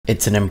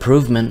It's an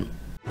improvement.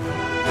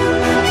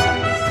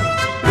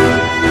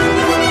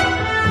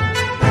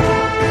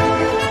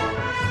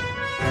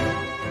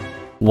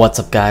 What's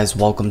up guys,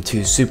 welcome to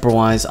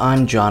Superwise.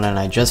 I'm John and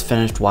I just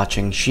finished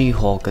watching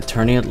She-Hulk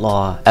Attorney at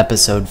Law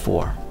episode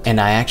 4. And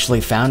I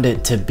actually found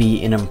it to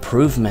be an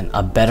improvement,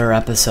 a better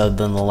episode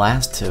than the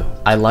last two.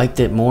 I liked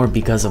it more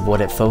because of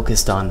what it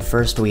focused on.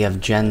 First, we have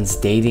Jen's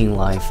dating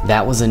life.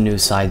 That was a new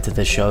side to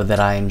the show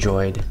that I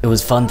enjoyed. It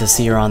was fun to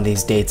see her on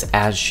these dates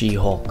as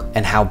She-Hulk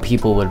and how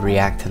people would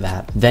react to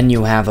that. Then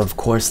you have, of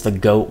course, the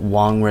GOAT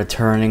Wong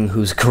returning,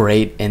 who's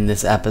great in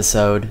this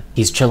episode.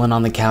 He's chilling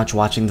on the couch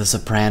watching The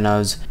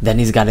Sopranos. Then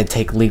he's got to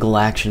take legal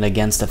action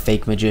against a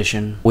fake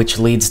magician, which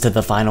leads to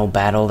the final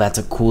battle. That's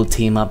a cool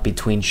team up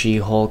between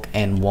She-Hulk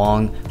and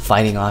Wong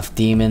fighting off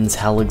demons.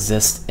 Hell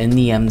exists in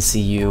the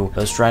MCU.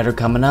 Ghost Rider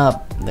coming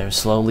up. They're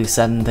slowly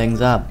setting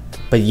things up.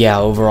 But yeah,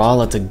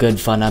 overall it's a good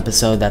fun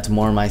episode. That's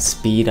more my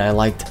speed. I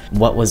liked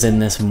what was in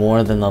this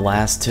more than the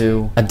last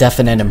two. A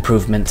definite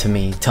improvement to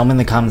me. Tell me in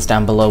the comments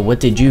down below, what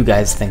did you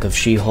guys think of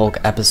She-Hulk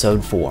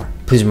episode 4?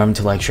 Please remember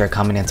to like, share,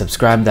 comment, and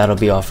subscribe. That'll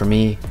be all for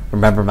me.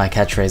 Remember my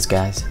catchphrase,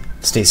 guys.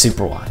 Stay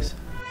super wise.